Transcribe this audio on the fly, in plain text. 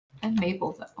And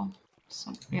maple though.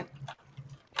 So yep.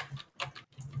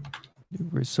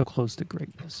 Dude, we're so close to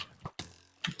greatness.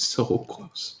 So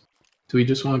close. Do we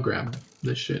just want to grab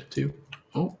this shit too?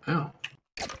 Oh, ow.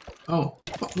 Oh,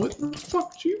 what the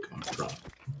fuck did you come from?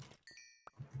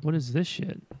 What is this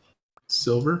shit?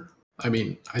 Silver? I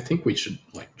mean, I think we should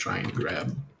like try and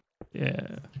grab.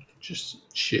 Yeah.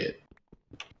 Just shit.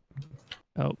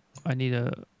 Oh, I need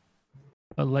a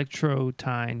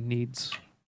electrotine needs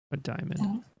a diamond.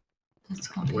 Oh, that's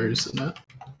complicated. Where is it at?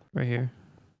 Right here.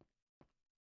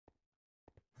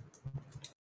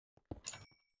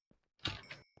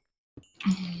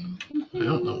 I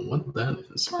don't know what that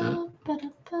is, man.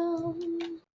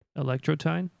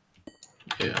 Electrotine?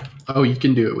 Yeah. Oh, you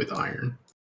can do it with iron.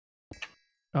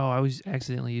 Oh, I was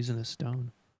accidentally using a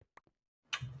stone.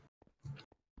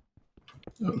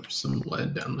 Oh, there's some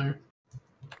lead down there.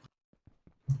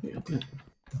 Yeah.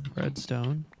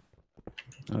 Redstone.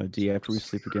 Dee, after we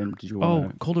sleep again, did you Oh,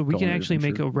 want Colter, we can actually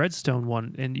make a redstone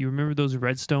one. And you remember those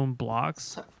redstone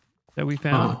blocks that we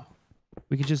found? Oh.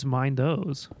 We could just mine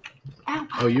those. Ow,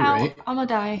 Oh, you're ow, right. I'm gonna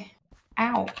die.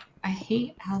 Ow. I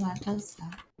hate how that does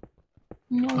that.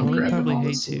 No, I'm we grabbing probably all hate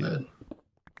this to. lead.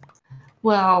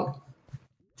 well,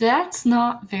 that's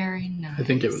not very nice. I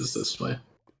think it was this way.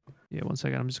 Yeah, one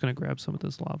second. I'm just going to grab some of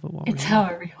this lava while It's we're here.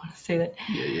 however you want to say that.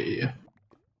 Yeah.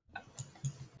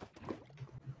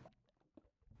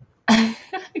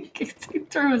 He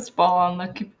threw his ball on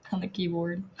the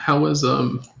keyboard. How was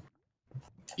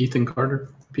Ethan Carter,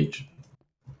 Peach?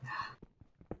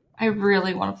 I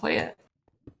really want to play it.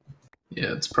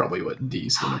 Yeah, it's probably what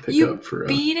Dee's gonna pick You up for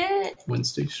beat it.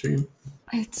 Wednesday stream.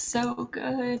 It's so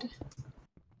good.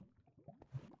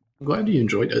 I'm glad you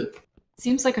enjoyed it.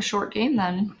 Seems like a short game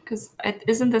then, because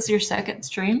isn't this your second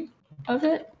stream of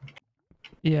it?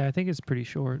 Yeah, I think it's pretty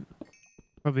short.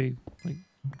 Probably like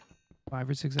 5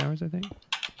 or 6 hours, I think.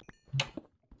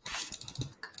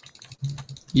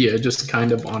 Yeah, just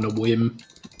kind of on a whim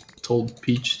told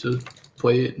Peach to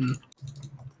play it and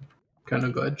kind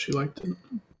of glad she liked it.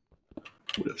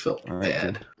 Would have felt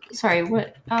bad. Sorry,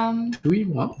 what? Do we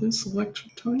want this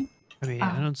electrotine? I mean,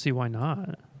 I don't see why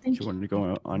not. Do you want to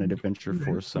go on an adventure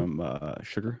for some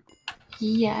sugar?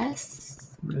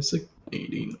 Yes.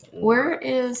 Resignating. Where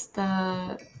is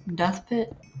the death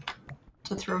pit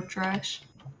to throw trash?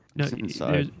 No, It's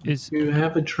inside. You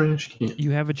have a trash can.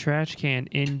 You have a trash can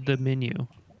in the menu.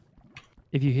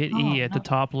 If you hit E at the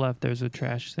top left, there's a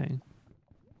trash thing.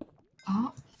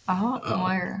 Oh,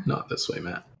 where? Not this way,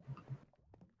 Matt.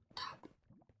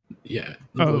 Yeah.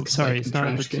 Oh, looks sorry, like it's a not.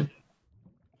 trash can.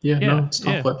 Yeah, no, it's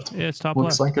top left. Yeah, it's top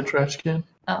Looks left. like a trash can.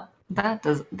 Oh, that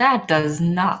does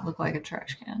not look like a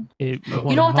trash can. It You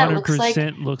 100% know what that looks like?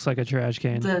 looks like a trash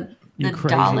can. The You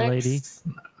crazy Daleks. lady.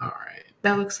 All right.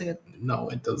 That looks like a. No,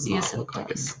 it does Yes, not it look like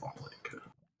a does. Dalek.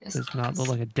 Yes, Does it not look does.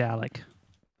 like a Dalek.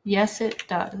 Yes, it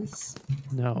does.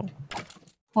 No.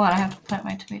 Well, I have to plant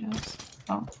my tomatoes.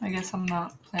 Oh, I guess I'm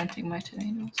not planting my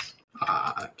tomatoes.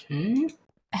 Okay.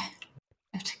 I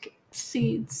have to get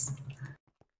seeds.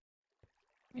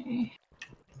 Okay.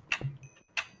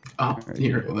 Oh, Right,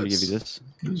 here it I'm going to was. give you this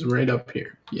It was right up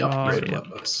here. Yep, Oh, right yeah.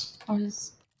 above us. I'll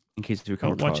just. in case we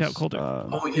come Oh, watch across. out, Colter.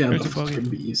 Oh yeah, There's the a bogey. fucking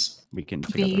bees. We can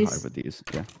take out the Bees. hive with these.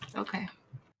 Yeah. Okay.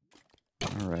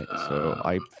 All right. So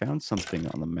I found something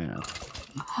on the map.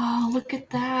 Oh, look at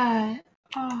that.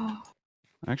 Oh,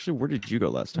 Actually, where did you go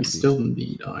last time? We Dee? still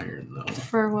need iron though.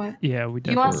 for what? Yeah, we You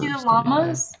definitely. want to see the still need that.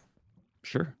 llamas?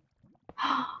 Sure.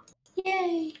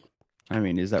 Yay! I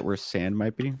mean, is that where sand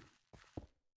might be?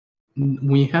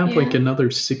 We have like Yeah. another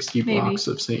 60 Maybe. blocks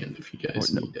of sand if you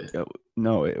guys Or need it.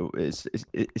 No,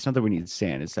 it's not that we need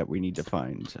sand. It's that we need to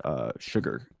find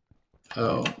sugar,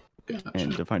 Oh, gotcha.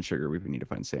 and to find sugar, we need to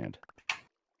find sand.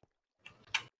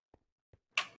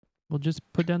 We'll just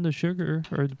put down the sugar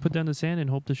or put down the sand and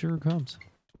hope the sugar comes.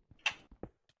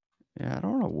 Yeah, I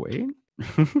don't want to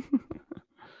wait.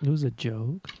 It was a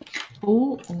joke.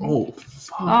 Ooh. Oh,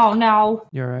 fuck. Oh no.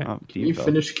 You alright? Oh, Can you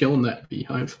finish killing that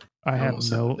beehive? I have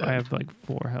almost no. had that. I have like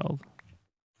 4 health.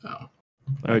 Oh.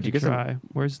 But Oh, I do you can guys have- try.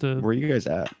 Where's the? Where are you guys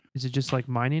at? Is it just like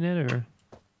mining it or?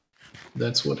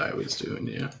 That's what I was doing,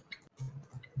 yeah.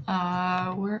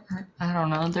 Where? I don't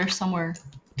know. They're somewhere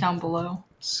down below.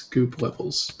 Scoop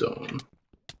level stone.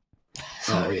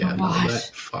 Oh yeah, no, gosh. that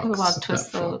It fucks. was a lot of twists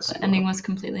that though. fucks The you ending up. was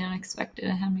completely unexpected. It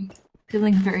had me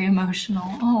feeling very emotional.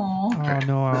 Oh. Oh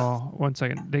no! 1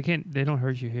 second. They can't. They don't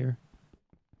hurt you here.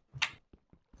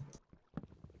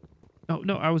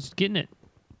 No! I was getting it.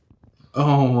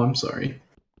 Oh, I'm sorry.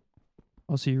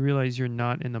 Also, you realize you're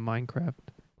not in the Minecraft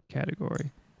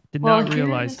category. Did Well, not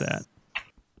realize here's that.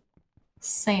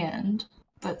 Sand,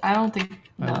 but I don't think.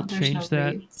 I No, will there's change no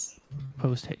that. reeds.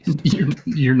 Post haste.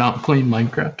 You're not playing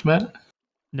Minecraft, Matt?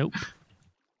 Nope.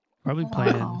 Probably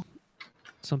playing Wow.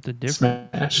 something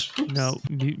different. Smash. No,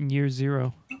 Mutant Year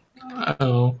Zero.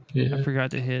 Oh, I yeah.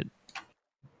 forgot to hit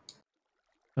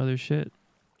other shit.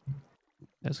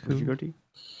 That's cool. Where'd you go, D?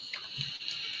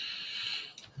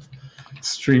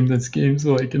 Stream this game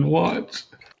so I can watch.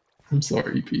 I'm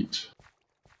sorry, Peach.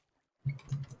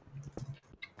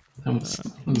 That was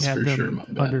We have for them sure my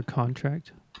bad. under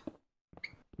contract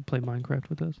to play Minecraft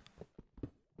with us.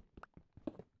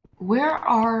 Where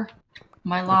are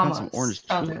my I found llamas? some orange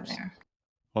Oh, they're tulips. there.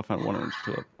 I found one orange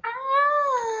tulip. Ah.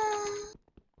 Oh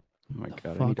my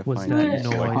god, I need to Fuck was find that these.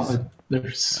 noise? God,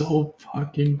 they're so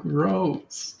fucking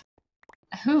gross.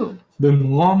 Who? The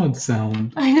llama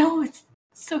sound. I know, it's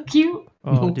so cute.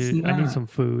 Oh, No, it's dude, I need not. some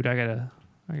food. I gotta.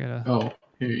 Oh,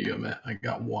 here you go, Matt. I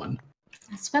got one.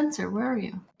 Spencer, where are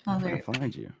you? Oh, I'm there trying you to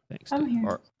find you. Thanks. I'm dude.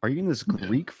 here. Are you in this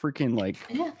Greek freaking like?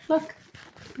 Yeah, look.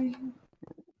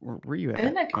 Where are you at?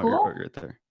 Isn't it Oh, cool? you're right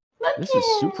there. Look This is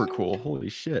super it. cool. Holy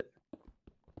shit.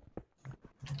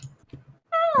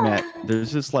 Matt,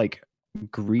 there's this like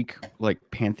Greek like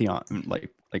pantheon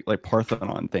like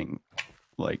Parthenon thing.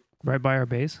 Like Right by our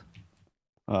base.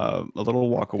 a little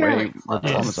walk You're away like where the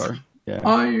close. llamas are. Yeah.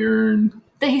 Iron.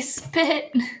 They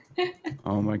spit.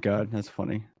 Oh my god, that's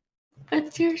funny.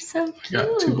 But you're so I cute.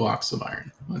 got 2 blocks of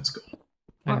iron. Let's go.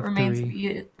 I What have remains of 3.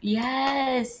 you?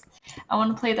 Yes. I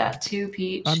want to play that too,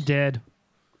 Peach. I'm dead.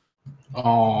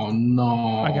 Oh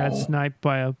no. I got sniped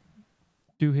by a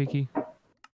doohickey.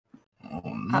 Oh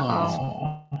no.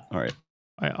 All right.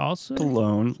 I also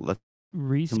Alone. Let them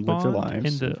live their respawned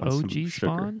lives in the and find some OG sugar.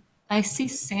 spawn. I see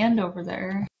sand over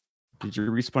there. Did you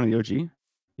respawn in the OG?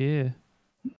 Yeah.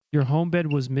 Your home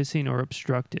bed was missing or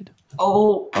obstructed.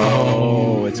 Oh.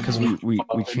 Oh, it's because we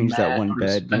Fucking changed that Matt one or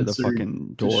bed near the Spencer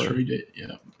fucking door. Destroyed it.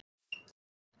 Yeah.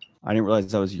 I didn't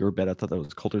realize that was your bed. I thought that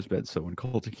was Colter's bed. So when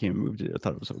Colter came and moved it, I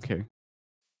thought it was okay.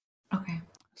 Okay.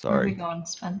 Where are we Sorry. going,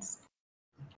 Spence?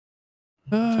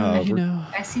 You we're- know.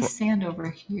 I see sand over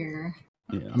here.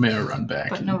 Yeah. I may run back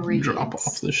But and no drop radiance.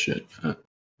 off this shit. And Alright,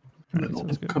 then sounds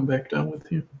I'll good. come back down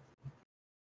with you.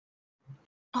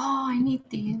 Oh, I need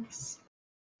these.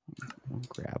 We'll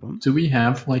grab them. Do we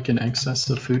have like an excess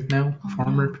of food now? Oh,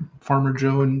 Farmer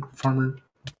Joe and Farmer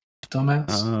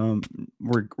Dumbass?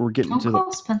 We're getting Don't to the.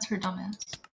 call Spencer dumbass.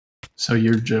 So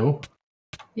you're Joe?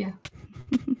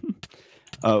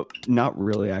 Not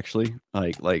really actually.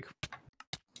 Like,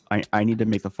 I need to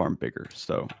make the farm bigger,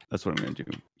 so that's what I'm gonna do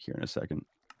here in a second.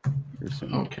 Here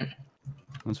soon. Okay.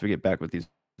 Once we get back with these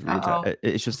reads, Uh-oh.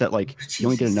 it's just that like you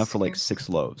only get Jesus enough for like Christ. 6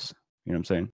 loaves. You know what I'm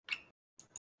saying?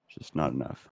 It's just not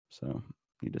enough. So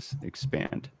you just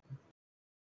expand.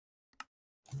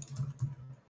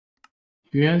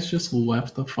 You guys just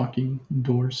left the fucking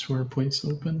doors to our place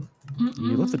open?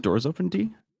 You left the doors open, D?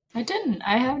 I didn't.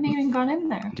 I haven't even gone in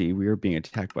there. D, we are being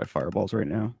attacked by fireballs right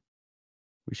now.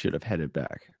 We should have headed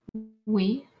back.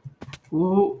 We?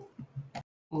 Ooh.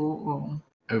 Ooh, ooh.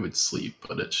 I would sleep,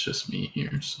 but it's just me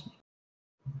here, so.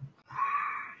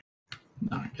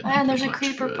 Not gonna Man, do there's a much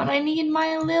creeper, good. but I need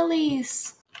my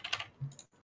lilies.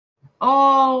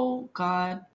 Oh,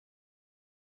 God.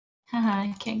 Haha,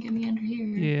 you can't get me under here.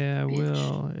 Yeah, I bitch.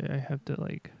 will. I have to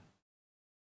like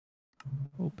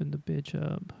open the bitch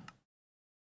up.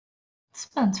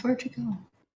 Spence, where'd you go?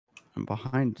 I'm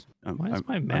behind. Why is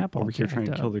my I'm map all over here trying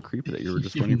to jacked kill up? the creeper that you were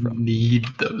just You running from? need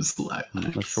those lives. I'm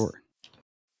not sure.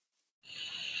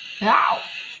 Ow!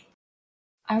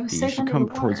 I was You safe should under come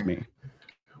the towards water. me.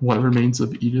 What Remains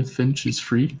of Edith Finch is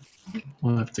free.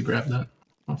 We'll have to grab that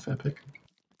off Epic.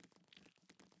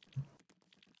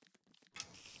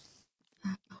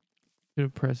 Should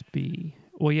have pressed B.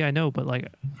 Well, yeah, I know, but like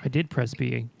I did press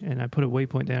B and I put a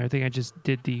waypoint there. I think I just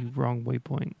did the wrong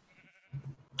waypoint.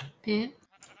 Bit.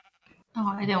 Oh,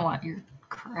 I didn't want your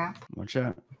crap. Watch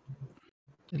out.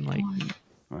 And like, Why?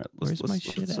 All right, Where's my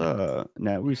shit at?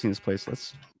 now we've seen this place.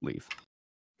 Let's leave.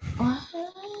 What?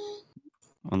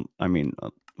 I mean,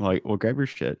 like, well, grab your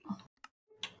shit.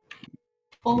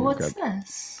 Well, Here, what's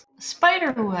this?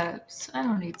 Spider webs. I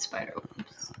don't need spider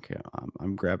webs. Okay,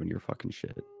 I'm grabbing your fucking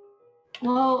shit.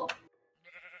 Well,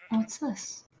 what's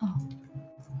this? Oh.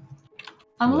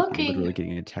 I'm Look, looking. I'm literally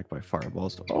getting attacked by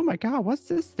fireballs. Oh my god, what's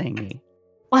this thingy?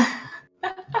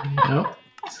 Yep.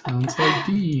 Sounds like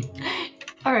D.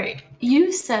 All right,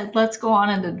 you said let's go on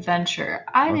an adventure.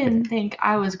 I Okay. didn't think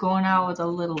I was going out with a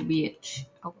little bitch.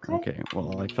 Okay. Okay,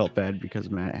 well, I felt bad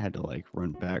because Matt had to like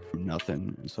run back from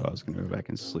nothing, and so I was gonna go back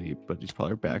and sleep, but he's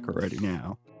probably back already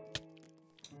now.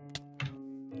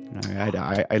 And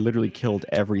I literally killed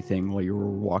everything while you were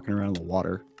walking around in the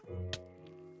water.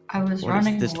 I was What is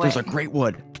running this? away. There's a great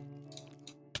wood.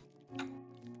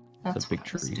 That's a big what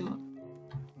I was tree. doing.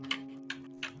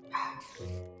 I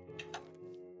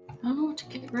don't know what to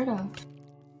get rid of.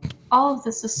 All of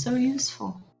this is so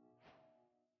useful.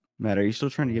 Matt, are you still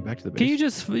trying to get back to the base? Can you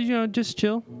just, just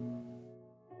chill?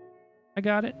 I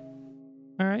got it.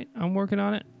 All right, I'm working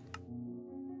on it.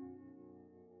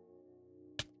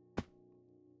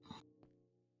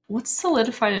 What's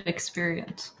solidified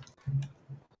experience?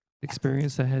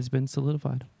 Experience that has been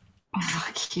solidified. Oh,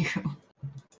 fuck you.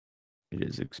 It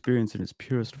is experience in its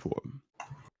purest form.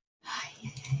 I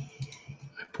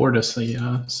poured us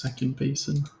a second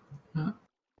basin.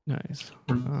 Nice.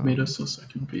 Or made us a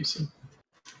second basin.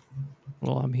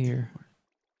 Well, I'm here.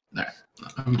 There.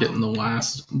 I'm getting the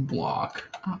last block.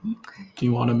 Okay. Do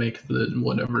you want to make the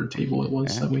whatever table it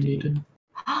was that we needed?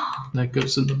 That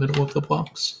goes in the middle of the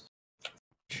blocks.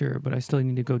 Sure, but I still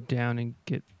need to go down and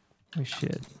get my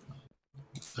shit.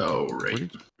 Oh,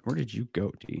 right. Where did you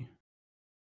go, D?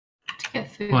 To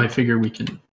get food. Well, I figure we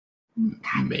can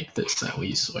make this at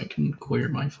least so I can clear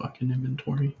my fucking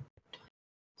inventory.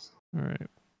 All right.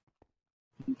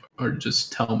 Or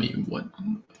just tell me what.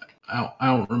 I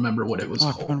don't remember what it was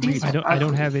called. I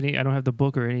don't have any. I don't have the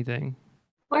book or anything.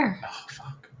 Where? Oh,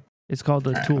 fuck. It's called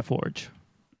the Tool Forge.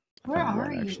 Where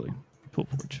are you? Actually, Tool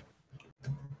Forge.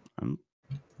 I'm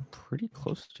pretty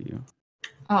close to you.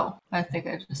 Oh, I think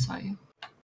I just saw you.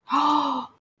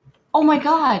 Oh my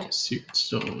god! Seared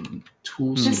stone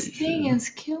tool This station. thing is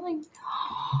killing.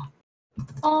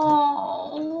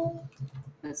 Oh,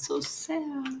 that's so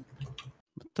sad.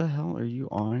 What the hell are you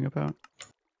awing about?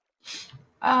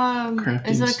 Crafting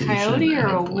Is it a station coyote or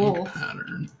and a blade wolf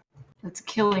pattern. that's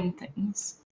killing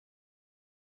things?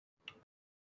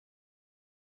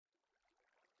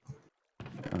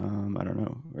 I don't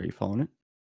know. Are you following it?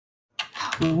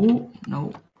 Ooh,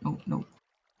 no. No.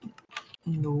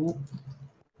 You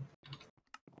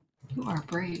are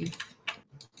brave.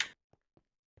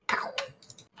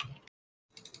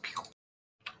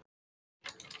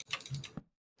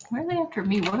 Why are they after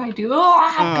me? What'd I do?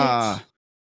 Oh,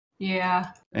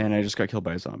 yeah. And I just got killed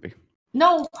by a zombie.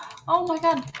 No. Oh my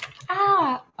god.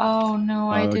 Ah. Oh no,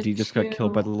 I did. D just got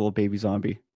killed by the little baby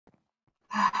zombie.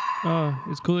 Oh,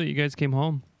 it's cool that you guys came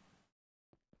home.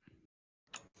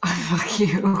 Fuck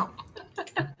you.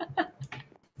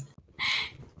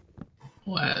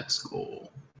 Let's go.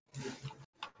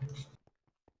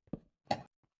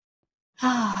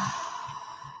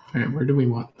 Alright, where do we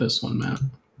want this one, Matt?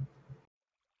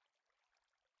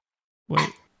 Wait.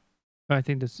 I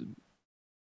think this.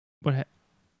 What?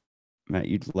 Matt,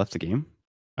 you left the game?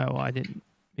 Oh, I didn't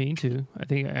mean to. I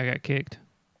think I got kicked.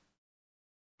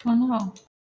 Oh no.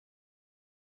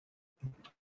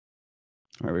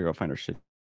 Alright, we go find our shit.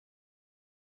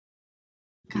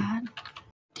 God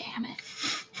damn it.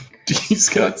 He's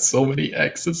got so many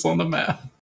X's on the map.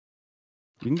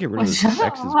 You can get rid of those Shut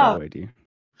X's, by up. the way, D.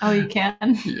 Oh, you can?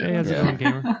 Hey, how's it going,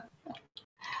 gamer?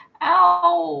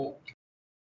 Ow!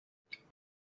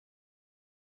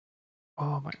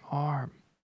 Oh, my arm.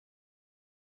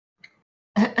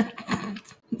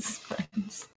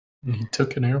 Spence. He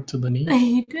took an arrow to the knee.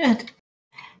 He did.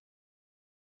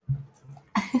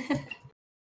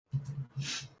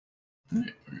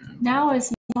 Now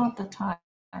is not the time.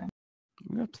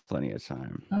 We got plenty of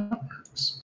time.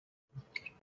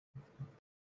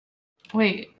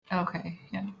 Wait, okay,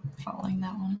 yeah, following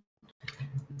that one.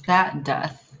 That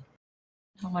death.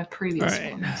 On my previous All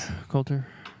right, ones. Colter.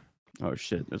 Oh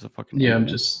shit, there's a fucking... Yeah, I'm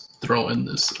animal. just throwing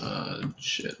this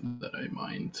shit that I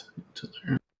mined to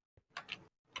there.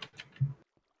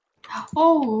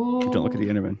 Oh! Don't look at the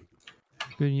Enderman.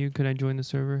 Could I join the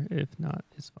server? If not,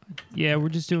 it's fine. Yeah, we're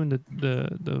just doing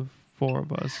the four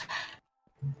of us.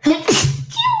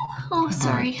 Oh,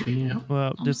 sorry. Yeah.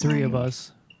 Well, I'm the three of sorry.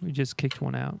 us. We just kicked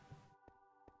one out.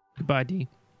 Goodbye, D.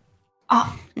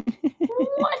 Oh,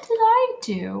 what did I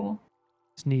do?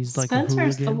 Sneezed like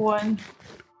Spencer's a the hooligan. one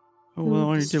Oh, who well,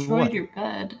 you did destroyed what? your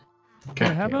bed.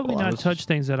 Okay. How about we well, I not was touch just-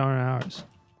 things that aren't ours?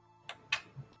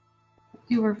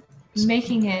 You were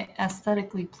making it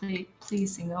aesthetically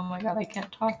pleasing. Oh my god, I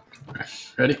can't talk.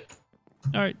 Ready?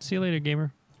 All right, see you later,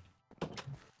 gamer.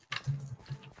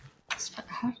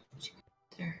 How did you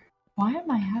get there? Why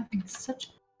am I having such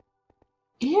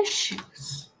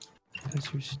issues?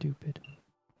 Because you're stupid.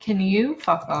 Can you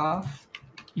fuck off?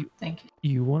 You- Thank you.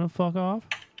 You want to fuck off?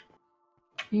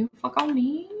 You fuck on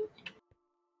me?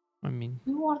 I mean,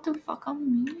 You want to fuck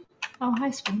on me? Oh, hi,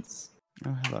 Spence.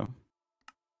 Oh, hello.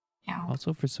 Ow.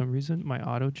 also for some reason, my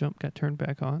auto jump got turned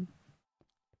back on.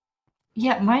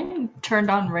 Yeah, mine turned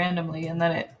on randomly and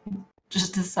then it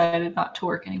just decided not to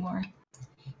work anymore.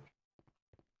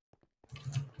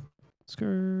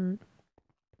 Skirt.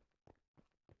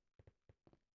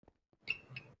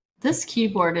 This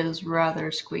keyboard is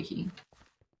rather squeaky.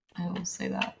 I will say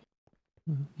that.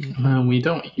 We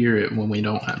don't hear it when we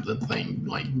don't have the thing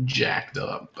like jacked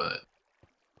up, but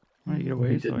we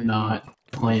did not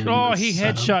plan. Oh, he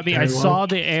headshot me. I saw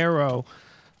the arrow.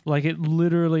 Like it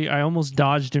literally, I almost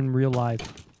dodged in real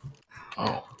life.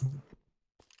 Oh.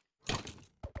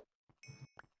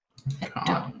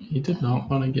 God, he did not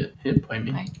want to get hit by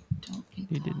me. I don't need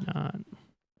He did not.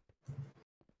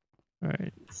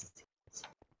 Alright.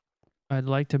 I'd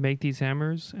like to make these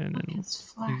hammers and then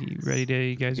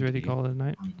you guys ready to call it a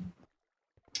night?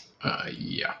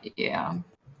 Yeah. Yeah.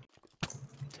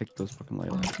 Take those fucking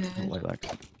lilacs.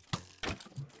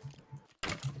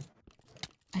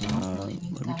 I don't really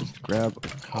need let me that. just grab a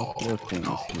couple of things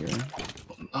here.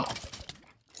 Oh no.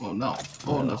 Oh no.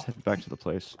 Oh no. Let's head back to the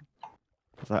place.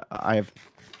 'Cause I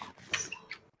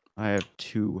have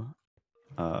two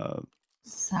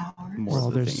Sour. more Oh,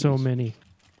 of the there's so things. many.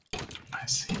 I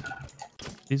see that.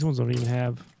 These ones don't even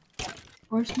have.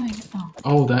 Where's my... Oh.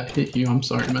 Oh, that hit you. I'm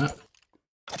sorry, Matt.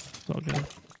 It's all good.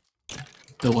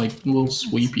 The like little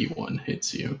sweepy one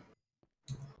hits you.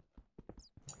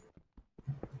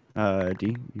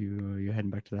 Dee, you heading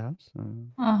back to the house?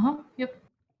 Uh-huh. Yep.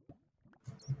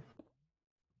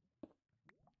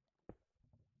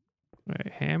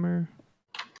 Alright, hammer.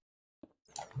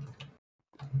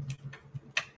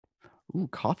 Ooh,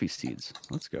 coffee seeds.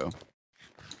 Let's go.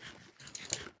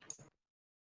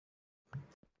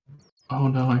 Oh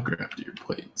no, I grabbed your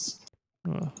plates.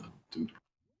 Oh,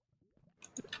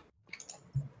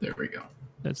 There we go.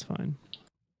 that's fine.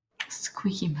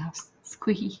 Squeaky mouse.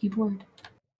 Squeaky keyboard.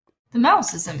 The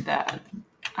mouse isn't bad.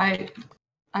 I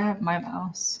have my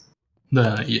mouse.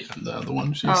 The other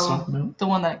one she's talking about. The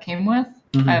one that it came with?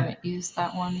 Mhm. I haven't used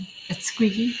that one. It's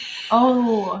squeaky.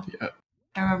 Oh. Yeah.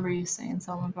 I remember you saying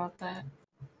something about that.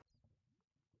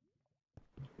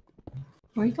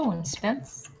 Where are you going,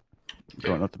 Spence?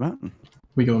 Going up the mountain.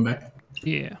 We going back?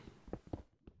 Yeah.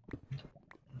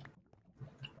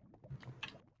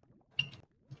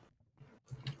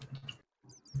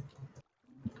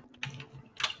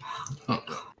 Oh.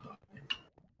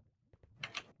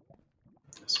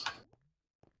 This way.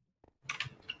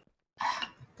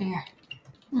 There.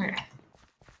 There.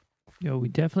 Yo, we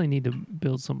definitely need to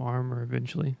build some armor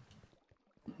eventually.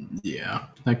 Yeah,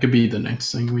 that could be the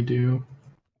next thing we do.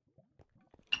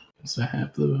 Because I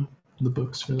have the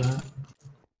books for that.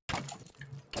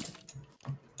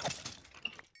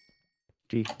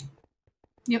 Dee,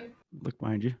 Yep. look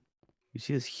behind you. You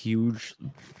see this huge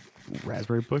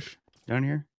raspberry bush down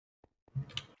here?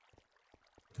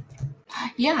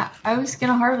 Yeah, I was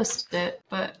gonna harvest it,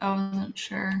 but I wasn't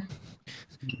sure.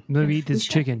 Let me If eat we this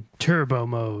should- chicken. Turbo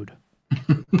mode.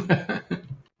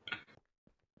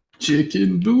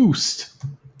 Chicken boost.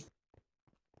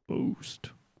 Boost.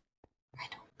 I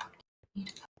don't fucking need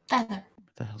a feather.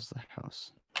 What the hell's that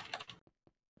house?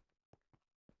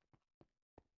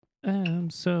 I'm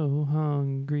so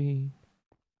hungry.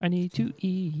 I need to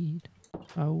eat.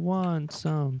 I want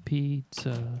some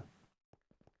pizza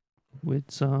with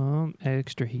some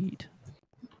extra heat.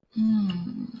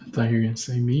 Hmm. I thought you were gonna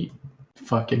say meat.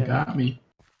 Fucking Yeah. got me.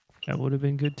 That would have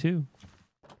been good too.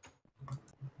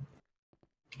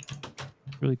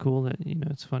 Really cool that, you know,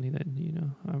 it's funny that, you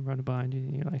know, I'm running behind you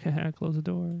and you're like, haha, close the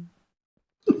door.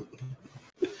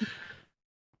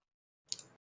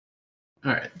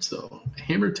 Alright, so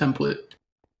hammer template,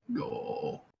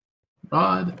 go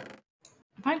rod,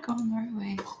 Am I going the right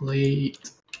way?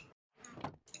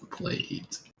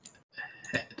 plate,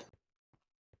 head.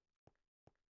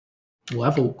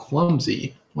 Level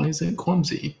clumsy. Why is it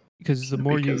clumsy? Because the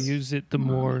more Because- you use it, the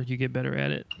more you get better at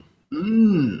it.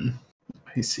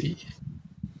 I see.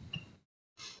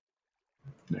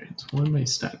 Alright, so what are my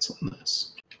stats on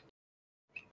this?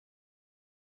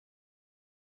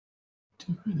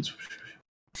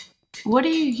 What do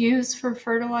you use for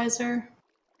fertilizer?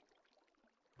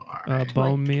 Alright.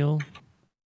 Bone meal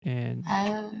and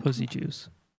Uh, pussy juice.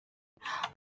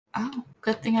 oh,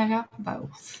 good thing I got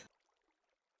both.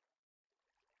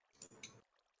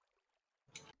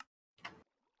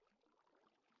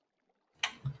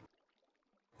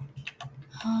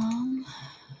 Um,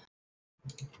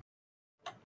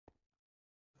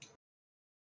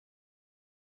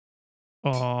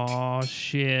 Oh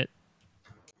shit.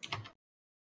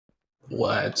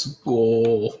 Let's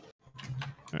go.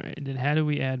 Alright, then how do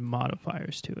we add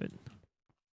modifiers to it?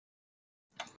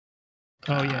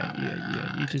 Oh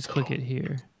yeah. You just click it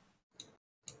here.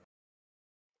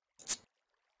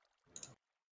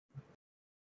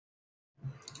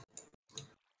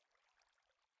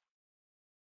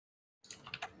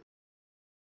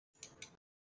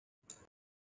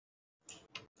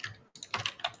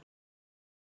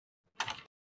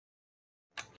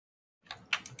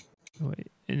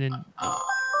 Wait, and then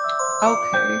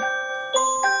Okay.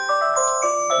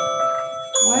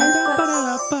 Why is that so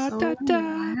loud?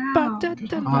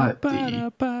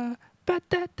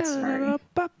 Sorry.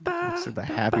 It's the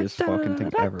happiest fucking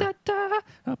thing ever.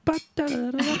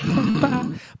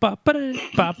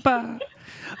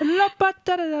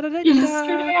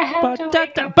 Yesterday I had to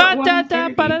wake up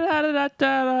at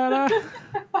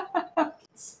 1:30.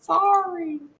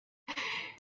 Sorry.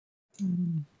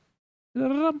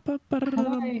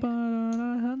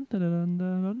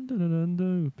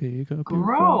 Pick up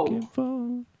Grow. your fucking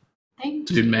phone. Thank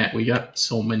Dude, you. Matt, we got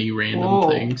so many random Whoa.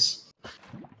 things.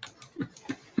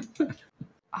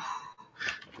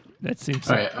 That seems.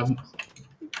 All right,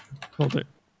 Hold it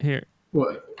here.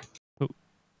 what?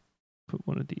 Put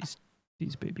one of these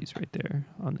babies right there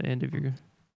on the end of your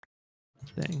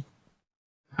thing.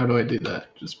 How do I do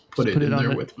that? Just put it in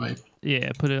there with my.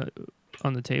 Yeah, put it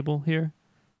on the table here.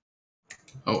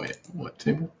 Oh wait, what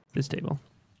table? This table.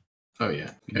 Oh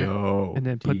yeah. Okay. Yo. And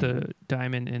then put the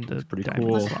diamond in the pretty diamond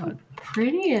cool. Look slot. how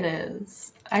pretty it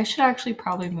is. I should actually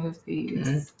probably move these,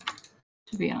 Okay.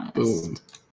 to be honest. Boom.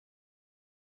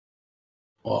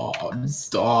 Oh,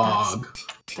 dog.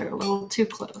 They're a little too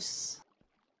close.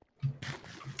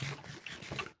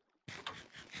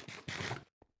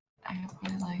 I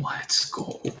would like Let's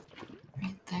go.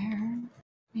 right there,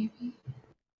 maybe.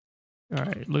 All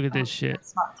right, look at this shit.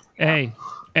 That's not-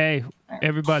 Hey,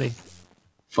 everybody.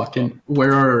 Fucking,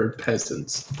 where are our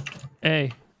peasants?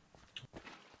 Hey,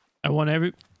 I want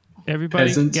everybody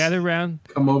Peasants. gather around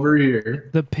Come over here.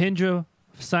 the Pindra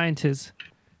scientists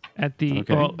at the.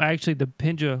 Okay. Well, actually, the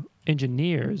Pindra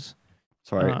engineers.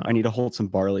 Sorry, I need to hold some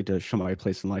barley to show my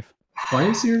place in life. Why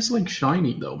is yours like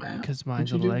shiny though, man? Because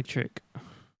mine's What'd you do? electric.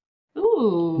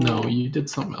 Ooh. No, you did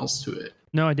something else to it.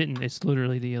 No, I didn't. It's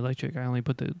literally the electric. I only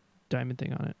put the diamond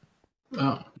thing on it.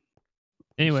 Oh,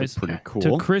 Anyways, Pretty to cool.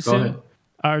 go christen ahead.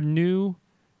 our new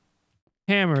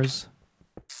hammers.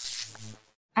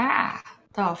 Ah,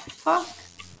 the fuck?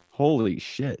 Holy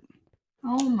shit,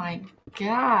 Oh my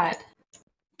god.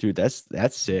 dude, that's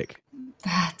sick.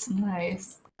 That's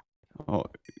nice. Oh,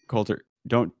 Colter,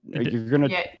 don't. It- You're gonna.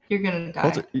 Yeah, you're gonna die.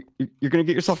 Colter, you're gonna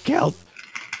get yourself killed.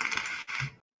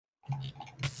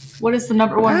 What is the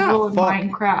number one Ah, rule in fuck.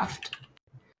 Minecraft?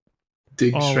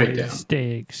 Dig straight Always down.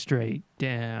 dig straight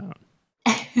down.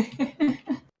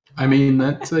 I mean,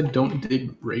 that said don't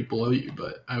dig right below you,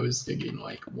 but I was digging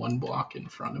like one block in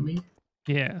front of me.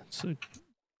 Yeah, so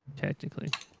technically.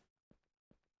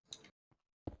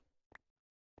 Do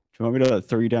you want me to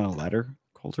throw you down a ladder,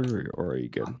 Colter, or are you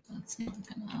good? That's not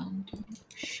gonna undo.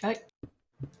 Shut.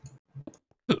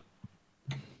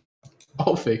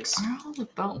 I'll fix. Where are all the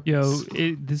bones?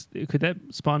 Yo, could that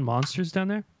spawn monsters down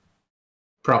there?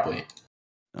 Probably.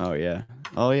 Oh yeah.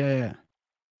 Oh yeah.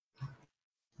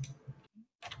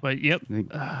 But yep, I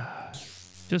think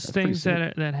just That's pretty things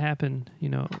that happen,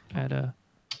 at a,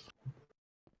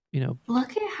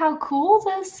 Look at how cool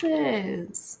this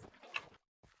is.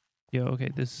 yo, okay,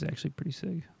 this is actually pretty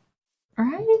sick.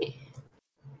 Right?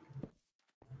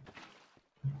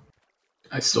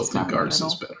 I still It's think not in the ours is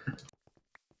middle. better.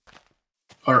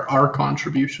 Our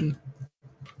contribution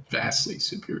vastly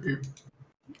superior.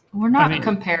 We're not I mean-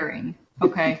 comparing.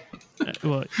 Okay.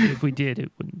 Well, if we did,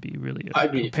 it wouldn't be really a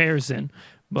I mean- comparison.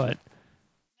 But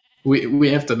We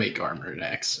have to make armor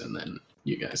next, and then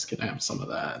you guys can have some of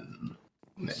that, and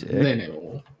Sick. then it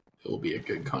will be a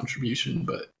good contribution.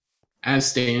 But as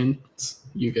stands,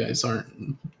 you guys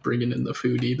aren't bringing in the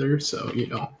food either, so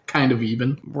kind of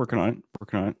even. working on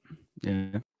it.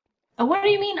 Yeah. What do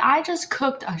you mean? I just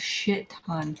cooked a shit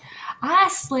ton. I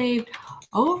slaved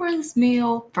over this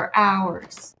meal for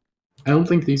hours. I don't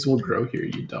think these will grow here,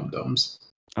 you dum-dums.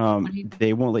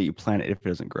 They won't let you plant it if it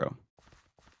doesn't grow.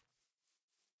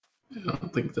 I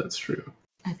don't think that's true.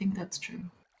 I think that's true.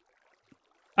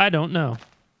 I don't know.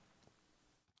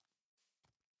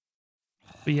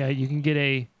 But yeah, you can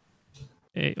get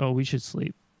oh, we should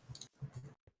sleep.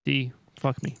 D,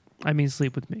 fuck me. I mean,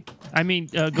 sleep with me. I mean,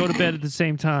 go to bed at the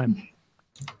same time.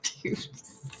 Dude,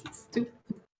 stupid.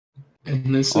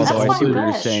 And this is Although I see what you're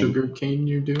also saying. sugar cane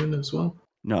you're doing as well?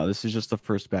 No, this is just the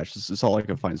first batch. This is all I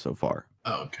can find so far.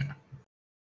 Oh, okay.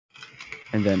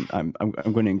 And then I'm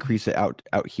going to increase it out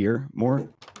here more.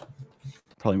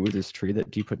 Probably move this tree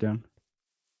that G put down.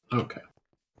 Okay.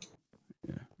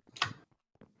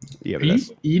 Yeah, Are but you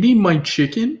that's eating my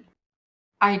chicken?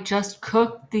 I just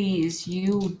cooked these,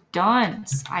 you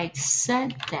dunce. I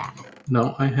said that.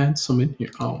 No, I had some in here.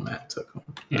 Oh, Matt took them.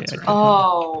 That's Yeah. right.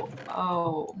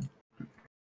 Oh.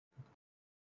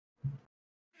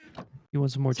 You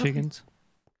want some more It's okay. chickens?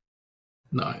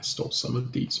 No, I stole some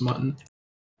of Dee's mutton.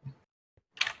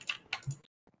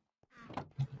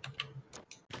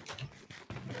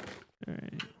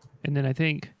 And then I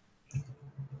think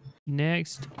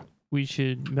next we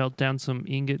should melt down some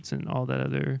ingots and all that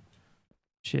other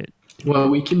shit. Well,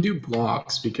 we can do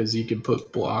blocks because you can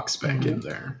put blocks back in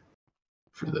there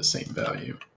for the same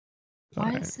value. Why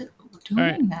Alright. is it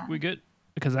doing that? We good?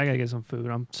 Because I gotta get some food.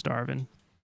 I'm starving.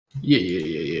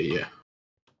 Yeah.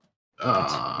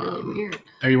 That's really weird.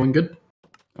 Everyone good?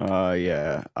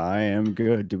 Yeah, I am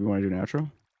good. Do we want to do an outro?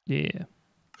 Yeah.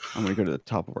 I'm gonna go to the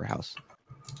top of our house.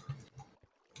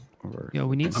 Or, Yo,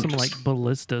 we need I'm some just- like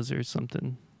ballistas or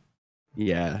something.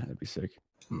 yeah, that'd be sick.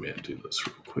 I'm gonna do this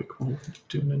real quick while we're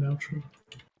doing an outro.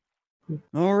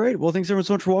 All right. Well, thanks everyone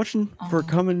so much for watching, for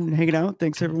coming and hanging out.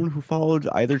 Thanks everyone who followed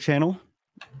either channel.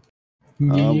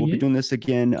 We'll be doing this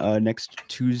again next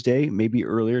Tuesday, maybe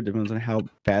earlier, depends on how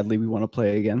badly we want to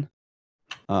play again.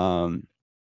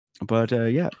 But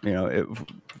yeah, you know,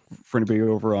 for anybody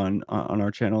over on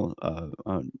our channel,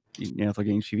 on Neanthal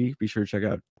Games TV, be sure to check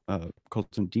out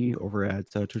Colter and Dee over at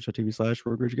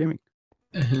twitch.tv/RogueRageGaming.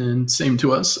 And same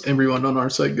to us. Everyone on our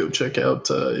site, go check out,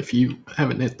 if you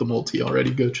haven't hit the multi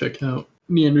already, go check out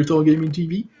Neanderthal Gaming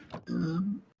TV.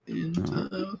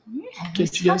 Yeah,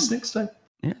 Catch you guys next time.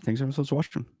 Yeah, thanks everyone so much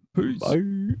for watching. Peace.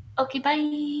 Bye. Okay,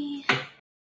 bye.